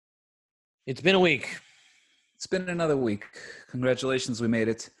It's been a week. It's been another week. Congratulations, we made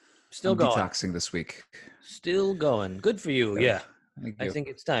it. Still I'm going. detoxing this week. Still going. Good for you. Yep. Yeah. Thank I you. think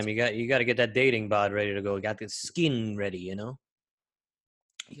it's time. You got to get that dating bod ready to go. You got the skin ready.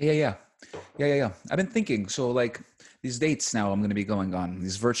 Yeah. I've been thinking. So, like, these dates now, I'm going to be going on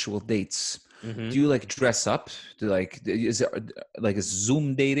these virtual dates. Hmm. Do you like dress up? Is it like is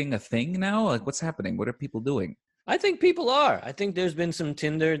Zoom dating a thing now? Like, what's happening? What are people doing? I think people are. I think there's been some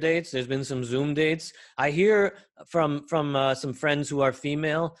Tinder dates. There's been some Zoom dates. I hear from some friends who are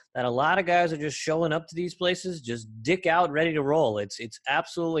female that a lot of guys are just showing up to these places, just dick out, ready to roll. It's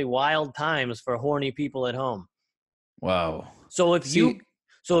absolutely wild times for horny people at home. Wow. So if you See,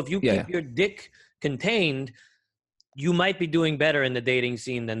 so if you yeah, keep your dick contained, you might be doing better in the dating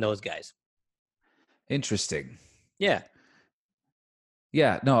scene than those guys. interesting. Yeah.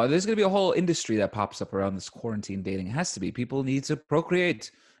 Yeah, no, there's going to be a whole industry that pops up around this quarantine dating. It has to be. People need to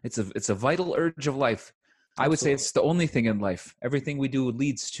procreate. It's a vital urge of life. I would say Absolutely. it's the only thing in life. Everything we do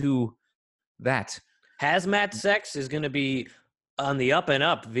leads to that. Hazmat sex is going to be on the up and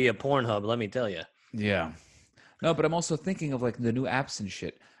up via Pornhub, let me tell you. Yeah. No, but I'm also thinking of like the new apps and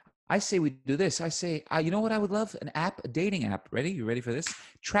shit. I say we do this. I say, you know what I would love? An app, a dating app. Ready? You ready for this?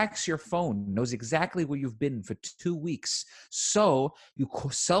 Tracks your phone, knows exactly where you've been for 2 weeks. So you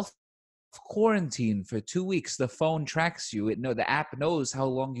self quarantine for 2 weeks. The phone tracks you. The app knows how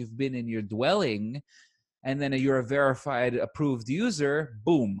long you've been in your dwelling, and then you're a verified, approved user.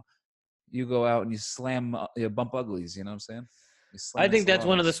 Boom, you go out and you slam, you bump uglies. You know what I'm saying? You I slam think that's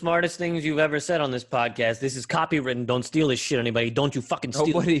one of the salons. smartest things you've ever said on this podcast. This is copywritten. Don't steal this shit, anybody. Don't you fucking steal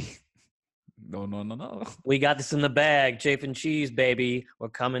it. Nobody. No. We got this in the bag. Chafe and cheese, baby. We're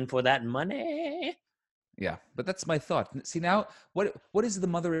coming for that money. Yeah, but that's my thought. See now, what is the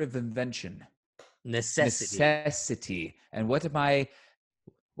mother of invention? Necessity. Necessity. And what am I?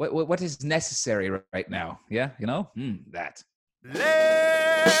 What is necessary right now? Yeah, that.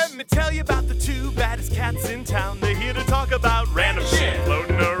 Let me tell you about the two baddest cats in town. They're here to talk about random shit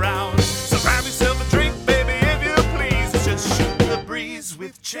floating around. So grab yourself a drink, baby, if you please. It's just shooting the breeze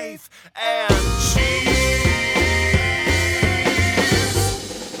with Chafe and Cheese.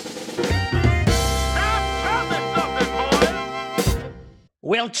 Now tell me something, boys.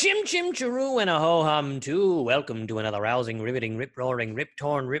 Well, chim chim chiroo and a ho hum too. Welcome to another rousing, riveting, rip roaring, rip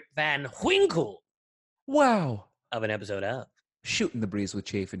torn, rip van whinkle Wow. of an episode of Shooting the breeze with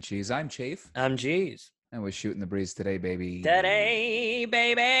Chafe and Cheese. I'm Chafe, I'm Cheese. and we're shooting the breeze today, baby. Today,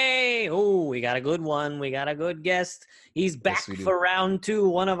 baby. Oh, we got a good one. We got a good guest. He's back we do. for round two.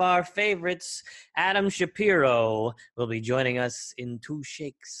 One of our favorites, Adam Shapiro, will be joining us in 2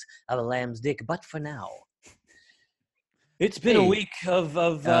 shakes of a lamb's dick. But for now, it's been a Hey. week of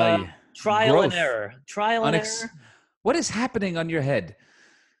trial Growth. and error. Trial and error. What is happening on your head?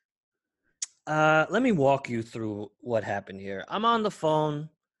 Let me walk you through what happened here. I'm on the phone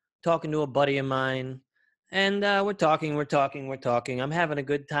talking to a buddy of mine, and we're talking. I'm having a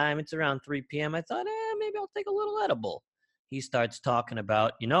good time. It's around 3 p.m. I thought, maybe I'll take a little edible. He starts talking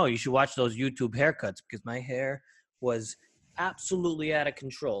about, you should watch those YouTube haircuts because my hair was absolutely out of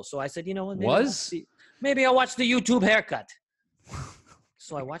control. So I said, you know what? Maybe I'll watch the YouTube haircut.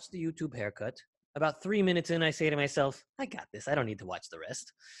 So I watched the YouTube haircut. About 3 minutes in, I say to myself, I got this. I don't need to watch the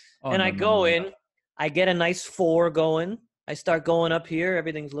rest. And I go in, I get a nice 4 going. I start going up here.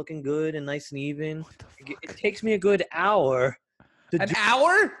 Everything's looking good and nice and even. It takes me a good hour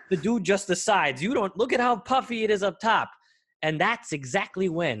hour? to do just the sides. You don't look at how puffy it is up top. And that's exactly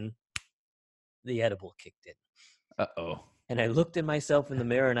when the edible kicked in. Uh-oh. And I looked at myself in the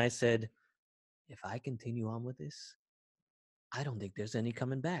mirror and I said, if I continue on with this, I don't think there's any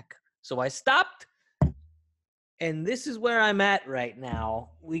coming back. So I stopped. And this is where I'm at right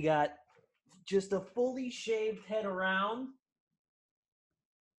now. We got just a fully shaved head around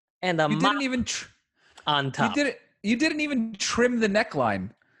and a You mop didn't even on top. You didn't even trim the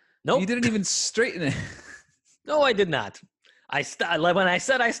neckline. Nope. You didn't even straighten it. No, I did not. When I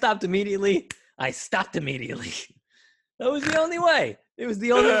said I stopped immediately, I stopped immediately. That was the only way. It was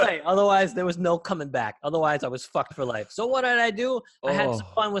the only way. Otherwise, there was no coming back. Otherwise, I was fucked for life. So what did I do? I had some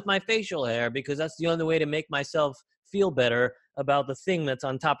fun with my facial hair because that's the only way to make myself feel better about the thing that's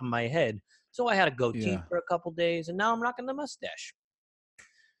on top of my head. So I had a goatee for a couple days, and now I'm rocking the mustache.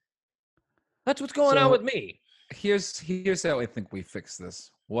 That's what's going on with me. Here's how I think we fix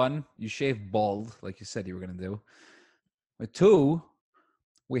this. 1, you shave bald, like you said you were going to do. But 2,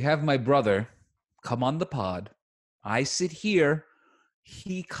 we have my brother come on the pod. I sit here.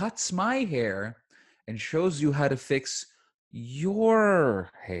 He cuts my hair and shows you how to fix your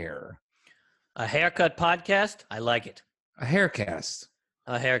hair. A haircut podcast? I like it. A haircast.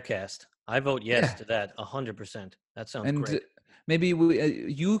 A haircast. I vote yes Yeah. to that 100%. That sounds And great. maybe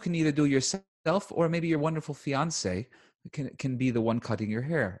you can either do it yourself, or maybe your wonderful fiance can be the one cutting your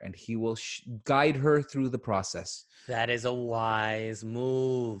hair, and he will guide her through the process. That is a wise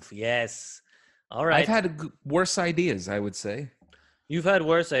move. Yes. All I've right. had worse ideas, I would say. You've had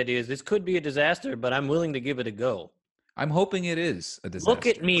worse ideas. This could be a disaster, but I'm willing to give it a go. I'm hoping it is a Look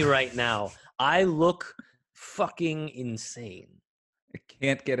at disaster. me right now. I look fucking insane. It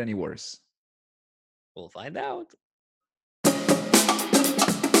can't get any worse. We'll find out.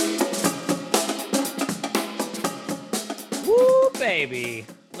 Woo, baby.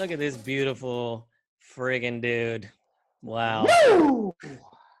 Look at this beautiful friggin' dude. Wow. Woo!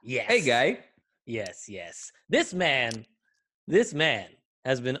 Yes. Hey, guy. Yes. This man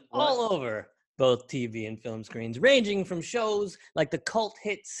has been all over both TV and film screens, ranging from shows like the cult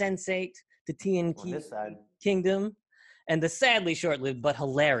hit Sense8 to On TNT this side. Kingdom and the sadly short-lived but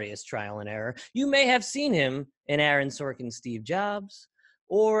hilarious Trial and Error. You may have seen him in Aaron Sorkin's Steve Jobs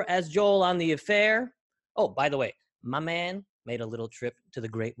or as Joel on The Affair. Oh, by the way, my man made a little trip to the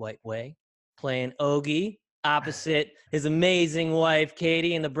Great White Way, playing Ogie opposite his amazing wife,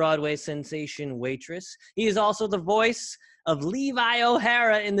 Katie, in the Broadway sensation Waitress. He is also the voice of Levi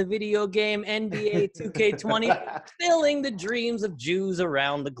O'Hara in the video game NBA 2K20, fulfilling the dreams of Jews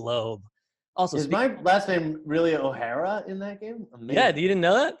around the globe. Also, Is my last name really O'Hara in that game? Amazing. yeah, you didn't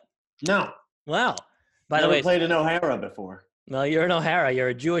know that? No. Wow. By Never the way, played an O'Hara before. well, you're an O'Hara. You're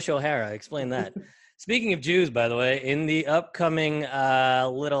a Jewish O'Hara. Explain that. Speaking of Jews, by the way, in the upcoming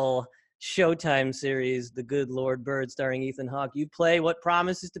little Showtime series, The Good Lord Bird, starring Ethan Hawke, you play what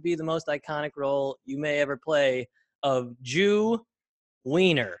promises to be the most iconic role you may ever play of Jew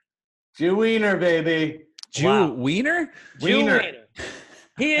Wiener. Jew Wiener, baby. Jew Wow. Wiener? Jew Wiener. Wiener.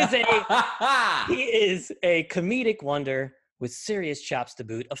 He is a comedic wonder with serious chops to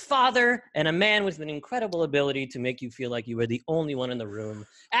boot, a father and a man with an incredible ability to make you feel like you were the only one in the room.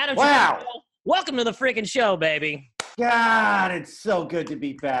 Adam Wow. Shapiro, welcome to the freaking show, baby. God, it's so good to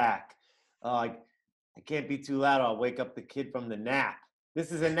be back. I can't be too loud. I'll wake up the kid from the nap.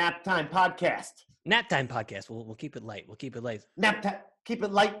 This is a nap time podcast. Nap time podcast. We'll keep it light. We'll keep it light. Nap time. Keep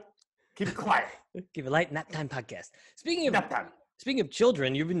it light. Keep it quiet. Keep it light. Nap time podcast. Speaking Nap time. of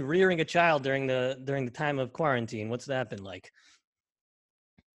children, you've been rearing a child during the time of quarantine. What's that been like?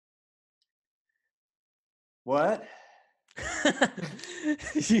 What?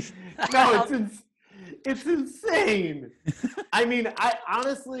 No, it's insane. I mean, I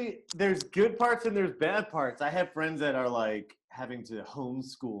honestly, there's good parts and there's bad parts. I have friends that are like having to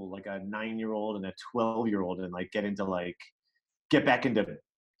homeschool like a 9-year-old and a 12-year-old and like get back into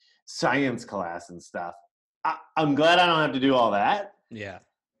science class and stuff. I'm glad I don't have to do all that. Yeah.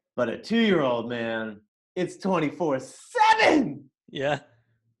 But a 2-year-old, man, it's 24/7. Yeah.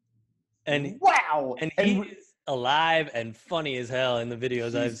 And Wow. and he is alive and funny as hell in the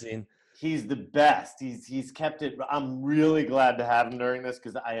videos I've seen. He's the best. He's kept it. I'm really glad to have him during this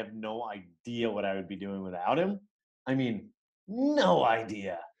because I have no idea what I would be doing without him. I mean, no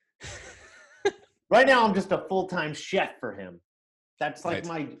idea. Right now, I'm just a full-time chef for him. That's like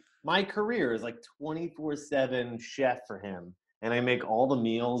my career is like 24/7 chef for him, and I make all the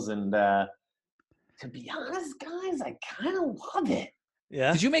meals. And to be honest, guys, I kind of love it.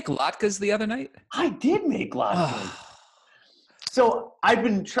 Yeah. Did you make latkes the other night? I did make latkes. So I've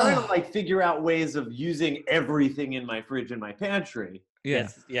been trying to like figure out ways of using everything in my fridge and my pantry. Yeah.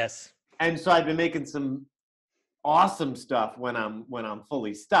 Yes. And so I've been making some awesome stuff when I'm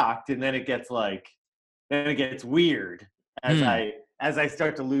fully stocked, and then it gets weird as I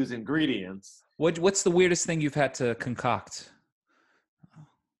start to lose ingredients. What's the weirdest thing you've had to concoct?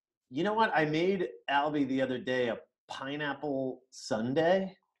 You know what? I made Albie the other day a pineapple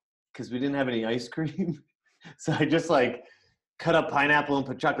sundae because we didn't have any ice cream. So I just like cut up pineapple and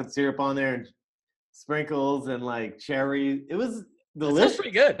put chocolate syrup on there and sprinkles and like cherry. It was delicious. That's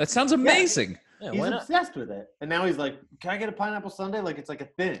pretty good. That sounds amazing. Yeah, He's why not? obsessed with it. And now he's like, can I get a pineapple sundae? Like it's like a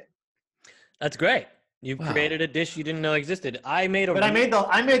thing. That's great. You've Wow. created a dish you didn't know existed. I made the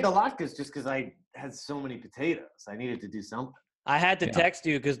latkes just because I had so many potatoes. I needed to do something. I had to text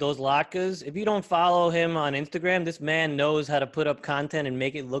you because those latkes, if you don't follow him on Instagram, this man knows how to put up content and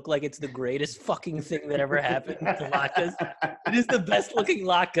make it look like it's the greatest fucking thing that ever happened to latkes. It is the best looking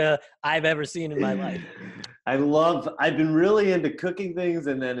latke I've ever seen in my life. I've been really into cooking things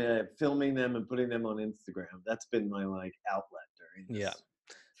and then filming them and putting them on Instagram. That's been my like outlet during this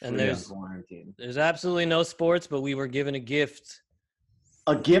And quarantine. there's absolutely no sports, but we were given a gift.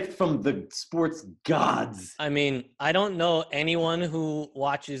 A gift from the sports gods. I mean, I don't know anyone who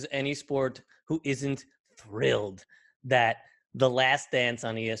watches any sport who isn't thrilled that The Last Dance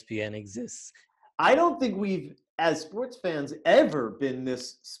on ESPN exists. I don't think we've, as sports fans, ever been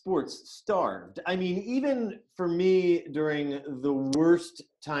this sports starved. I mean, even for me during the worst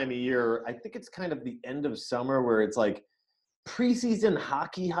time of year, I think it's kind of the end of summer where it's like preseason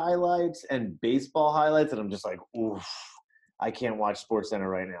hockey highlights and baseball highlights, and I'm just like, oof, I can't watch SportsCenter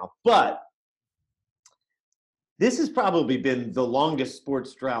right now. But this has probably been the longest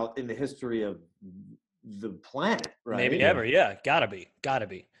sports drought in the history of the planet, right? Maybe ever, yeah. Gotta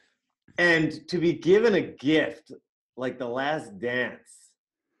be. And to be given a gift like The Last Dance,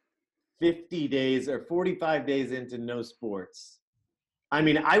 50 days or 45 days into no sports. I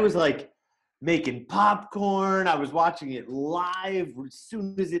mean, I was like making popcorn. I was watching it live as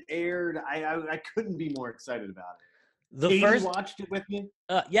soon as it aired. I couldn't be more excited about it. Katie watched it with me.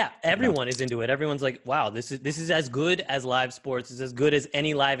 Yeah, everyone is into it. Everyone's like, "Wow, this is as good as live sports. It's as good as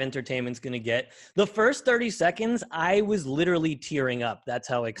any live entertainment's gonna get." The first 30 seconds, I was literally tearing up. That's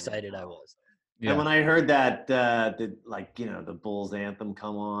how excited I was. Yeah. And when I heard that, the Bulls anthem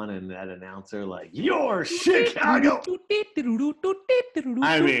come on, and that announcer "You're Chicago,"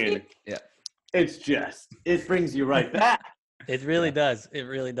 I mean, yeah, it brings you right back. It really does. It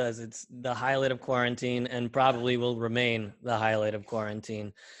really does. It's the highlight of quarantine, and probably will remain the highlight of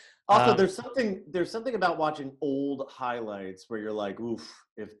quarantine. Also, there's something about watching old highlights where you're like, oof,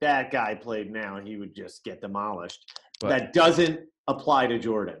 if that guy played now, he would just get demolished. But that doesn't apply to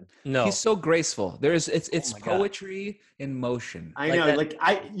Jordan. No, he's so graceful. It's poetry in motion. I know.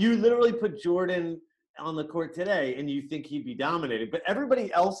 You literally put Jordan on the court today, and you think he'd be dominating, but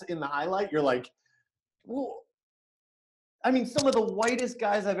everybody else in the highlight, you're like, well. I mean, some of the whitest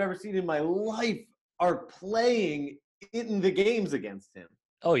guys I've ever seen in my life are playing in the games against him.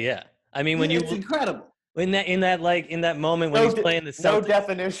 Oh yeah, I mean it's incredible. In that moment when he's playing the Celtics. No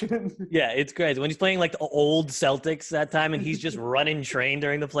definition. Yeah, it's crazy when he's playing like the old Celtics that time, and he's just running train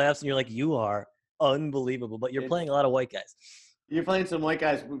during the playoffs, and you're like, you are unbelievable. But you're playing a lot of white guys. You're playing some white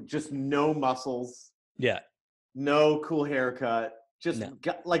guys with just no muscles. Yeah. No cool haircut. Just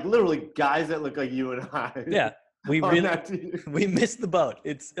literally guys that look like you and I. Yeah. We missed the boat.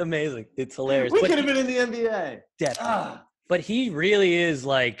 It's amazing. It's hilarious. We could have been in the NBA. Definitely. But he really is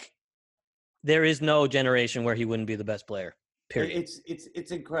there is no generation where he wouldn't be the best player. Period.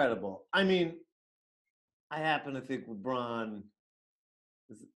 It's incredible. I mean, I happen to think LeBron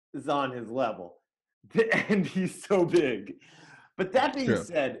is on his level, and he's so big. But that being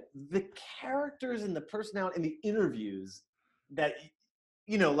said, the characters and the personality and the interviews that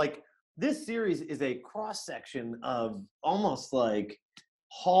this series is a cross-section of almost like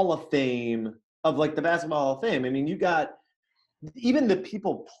Hall of Fame, of like the Basketball Hall of Fame. I mean, you got even the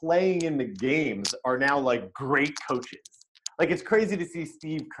people playing in the games are now like great coaches. Like, it's crazy to see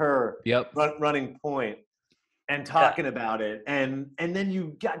Steve Kerr running point and talking about it. And then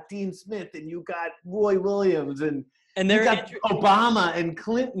you got Dean Smith, and you got Roy Williams, and you got Obama and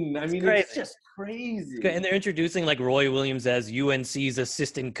Clinton. I mean, it's just crazy. And they're introducing like Roy Williams as UNC's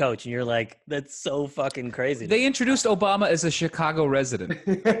assistant coach, and you're like, that's so fucking crazy. They introduced Obama as a Chicago resident.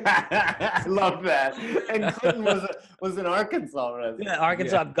 I love that. And Clinton was an Arkansas resident. Yeah,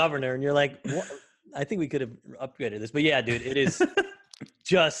 Arkansas governor, and you're like, what? I think we could have upgraded this, but yeah, dude, it is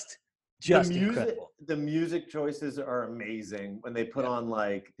just incredible. The music choices are amazing when they put on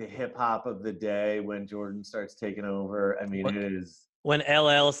like the hip hop of the day when Jordan starts taking over. I mean, it is when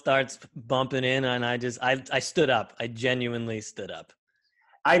LL starts bumping in, and I stood up. I genuinely stood up.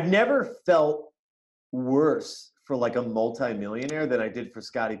 I've never felt worse for like a multimillionaire than I did for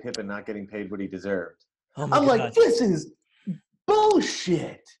Scottie Pippen not getting paid what he deserved. Oh my God. Like, this is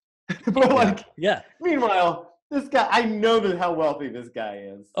bullshit. But meanwhile, this guy, I know how wealthy this guy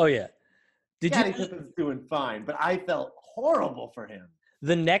is. Oh yeah. Scottie Pippen's doing fine, but I felt horrible for him.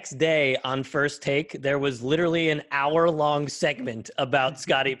 The next day on First Take, there was literally an hour-long segment about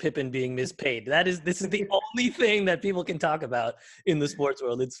Scottie Pippen being mispaid. This is the only thing that people can talk about in the sports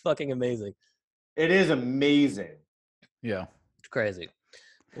world. It's fucking amazing. It is amazing. Yeah. It's crazy.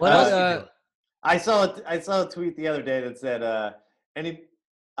 What else? I saw a tweet the other day that said,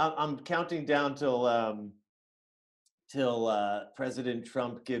 I'm counting down till President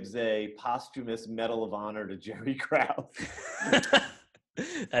Trump gives a posthumous Medal of Honor to Jerry Krause.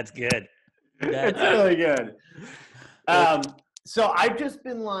 That's good. That's really good. So I've just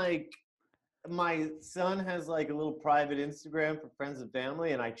been like, my son has like a little private Instagram for friends and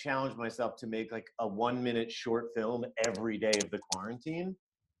family, and I challenged myself to make like a 1-minute short film every day of the quarantine.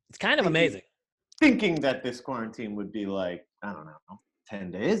 It's kind of amazing. Thinking that this quarantine would be like, I don't know, 10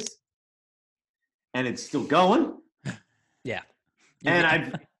 days. And it's still going. Yeah.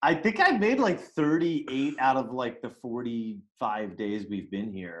 And I think I've made like 38 out of like the 45 days we've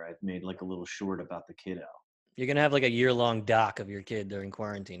been here. I've made like a little short about the kiddo. You're gonna have like a year-long doc of your kid during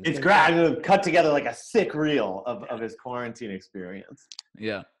quarantine. It's great. I'm gonna cut together like a sick reel of his quarantine experience.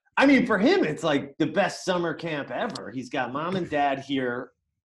 Yeah. I mean, for him, it's like the best summer camp ever. He's got mom and dad here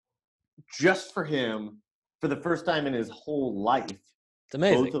just for him for the first time in his whole life. It's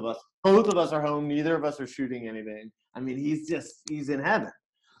amazing. Both of us are home. Neither of us are shooting anything. I mean, he's in heaven.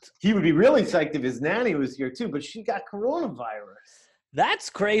 He would be really psyched if his nanny was here too, but she got coronavirus. That's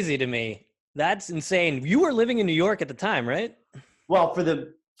crazy to me. That's insane. You were living in New York at the time, right? Well, for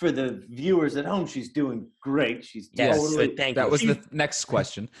the viewers at home, she's doing great. She's Yes, totally. thank That you. was the next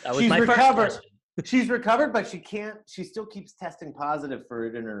question. That was She's my first recovered. question. She's recovered, but she still keeps testing positive for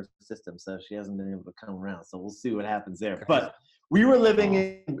it in her system, so she hasn't been able to come around. So we'll see what happens there. Crazy. But we were living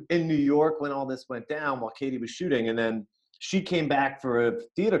in New York when all this went down while Katie was shooting, and then she came back for a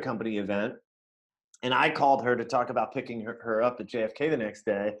theater company event, and I called her to talk about picking her up at JFK the next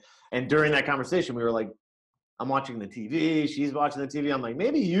day. And during that conversation, we were like, I'm watching the TV, she's watching the TV. I'm like,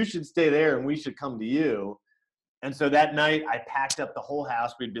 maybe you should stay there and we should come to you. And so that night, I packed up the whole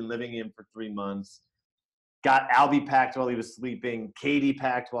house we'd been living in for 3 months. Got Albie packed while he was sleeping. Katie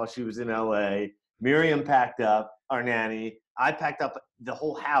packed while she was in LA. Miriam packed up, our nanny. I packed up the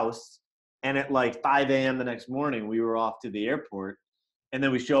whole house. And at like 5 a.m. the next morning, we were off to the airport. And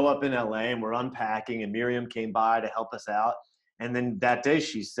then we show up in LA and we're unpacking. And Miriam came by to help us out. And then that day,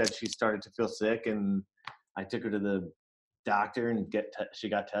 she said she started to feel sick. And I took her to the doctor and she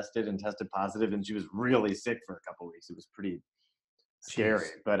got tested and tested positive, and she was really sick for a couple of weeks. It was pretty scary. Jeez.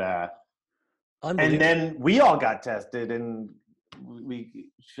 But and then we all got tested and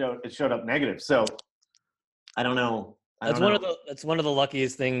it showed up negative. So I don't know. That's one of the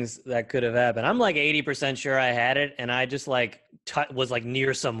luckiest things that could have happened. I'm like 80% sure I had it, and I just like was like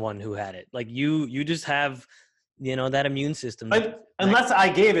near someone who had it. Like you just have, that immune system. Unless I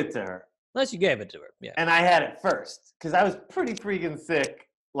gave it to her. Unless you gave it to her, yeah. And I had it first because I was pretty freaking sick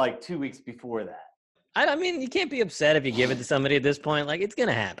like 2 weeks before that. I mean, you can't be upset if you give it to somebody at this point. Like, it's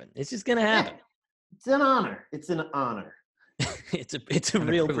gonna happen. It's just gonna happen. It's an honor. It's an honor. It's a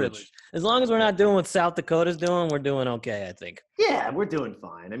real privilege. As long as we're not doing what South Dakota's doing, we're doing okay, I think. Yeah, we're doing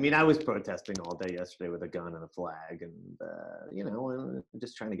fine. I mean, I was protesting all day yesterday with a gun and a flag, and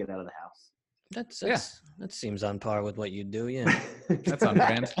just trying to get out of the house. That seems on par with what you do, yeah. That's on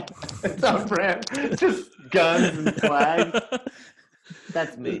brand. It's on brand. Just guns and flags.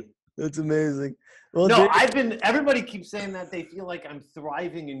 That's me. That's amazing. Well, no, everybody keeps saying that they feel like I'm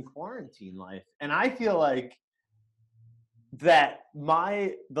thriving in quarantine life. And I feel like that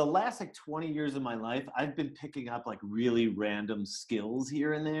the last like 20 years of my life, I've been picking up like really random skills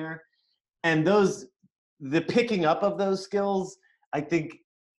here and there. And the picking up of those skills, I think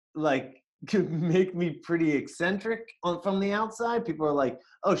like could make me pretty eccentric from the outside. People are like,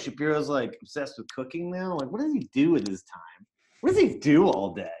 oh, Shapiro's like obsessed with cooking now. Like, what does he do with his time? What does he do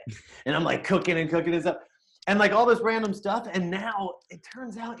all day? And I'm like cooking and stuff. And like all this random stuff. And now it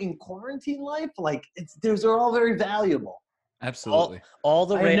turns out in quarantine life, like those are all very valuable. Absolutely.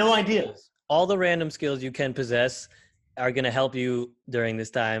 I had no idea. All the random skills you can possess are going to help you during this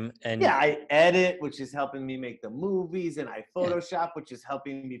time. And yeah, I edit, which is helping me make the movies, and I Photoshop, which is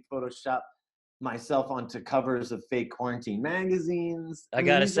helping me Photoshop myself onto covers of fake quarantine magazines. I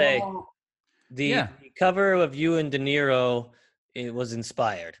gotta say, the cover of you and De Niro, it was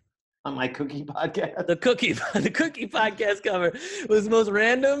inspired. On my cookie podcast? The cookie podcast cover was the most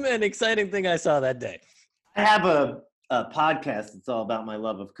random and exciting thing I saw that day. I have a podcast that's all about my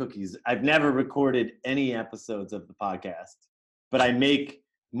love of cookies. I've never recorded any episodes of the podcast, but I make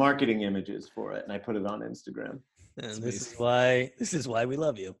marketing images for it and I put it on Instagram. And this is why we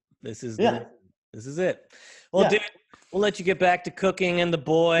love you. This is it. Well, dude, we'll let you get back to cooking and the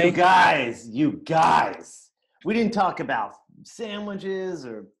boy. You guys. We didn't talk about sandwiches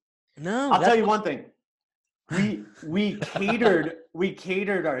or no. I'll tell you one thing. We catered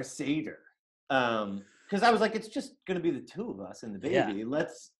our Seder. Because I was like, it's just gonna be the two of us and the baby. Yeah.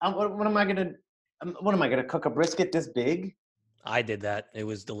 What am I gonna cook a brisket this big? I did that. It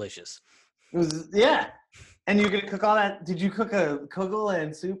was delicious. It was And you're gonna cook all that? Did you cook a kugel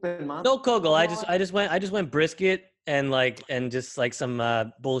and soup and matzo? No kugel. I just went brisket and just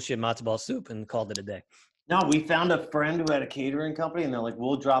some bullshit matzo ball soup and called it a day. No, we found a friend who had a catering company, and they're like,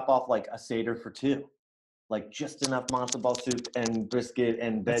 we'll drop off like a Seder for two, like just enough matzo ball soup and brisket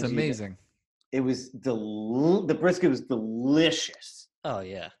and veggies. That's amazing. It was the brisket was delicious. Oh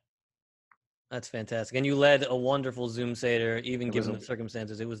yeah, that's fantastic. And you led a wonderful Zoom Seder, even given the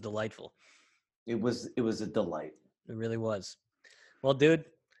circumstances. It was delightful. It was a delight. It really was. Well, dude,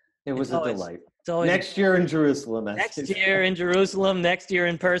 It was It's a always- delight. It's always Next year in Jerusalem. as next they say. year in Jerusalem, next year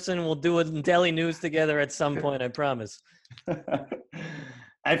in person. We'll do it in Daily News together at some point. I promise.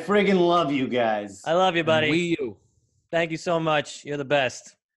 I friggin' love you guys. I love you, buddy. You. Thank you so much. You're the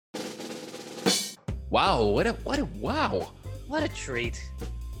best. Wow, wow. What a treat.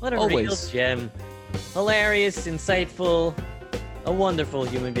 What a real Always. gem. Hilarious, insightful, a wonderful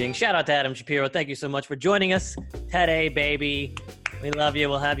human being. Shout out to Adam Shapiro. Thank you so much for joining us today, baby. We love you.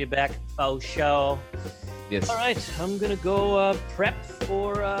 We'll have you back for show. Yes. All right, I'm gonna go prep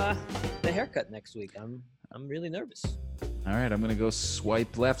for the haircut next week. I'm really nervous. All right, I'm gonna go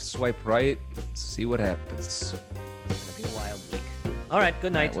swipe left, swipe right, see what happens. It's gonna be a wild week. All right,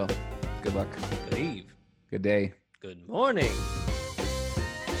 good night. All right, well, good luck. Good eve. Good day. Good morning.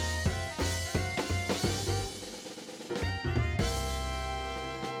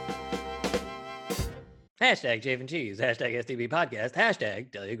 Hashtag Shave and Cheese. Hashtag STB Podcast.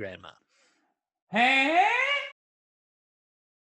 Hashtag Tell Your Grandma. Hey!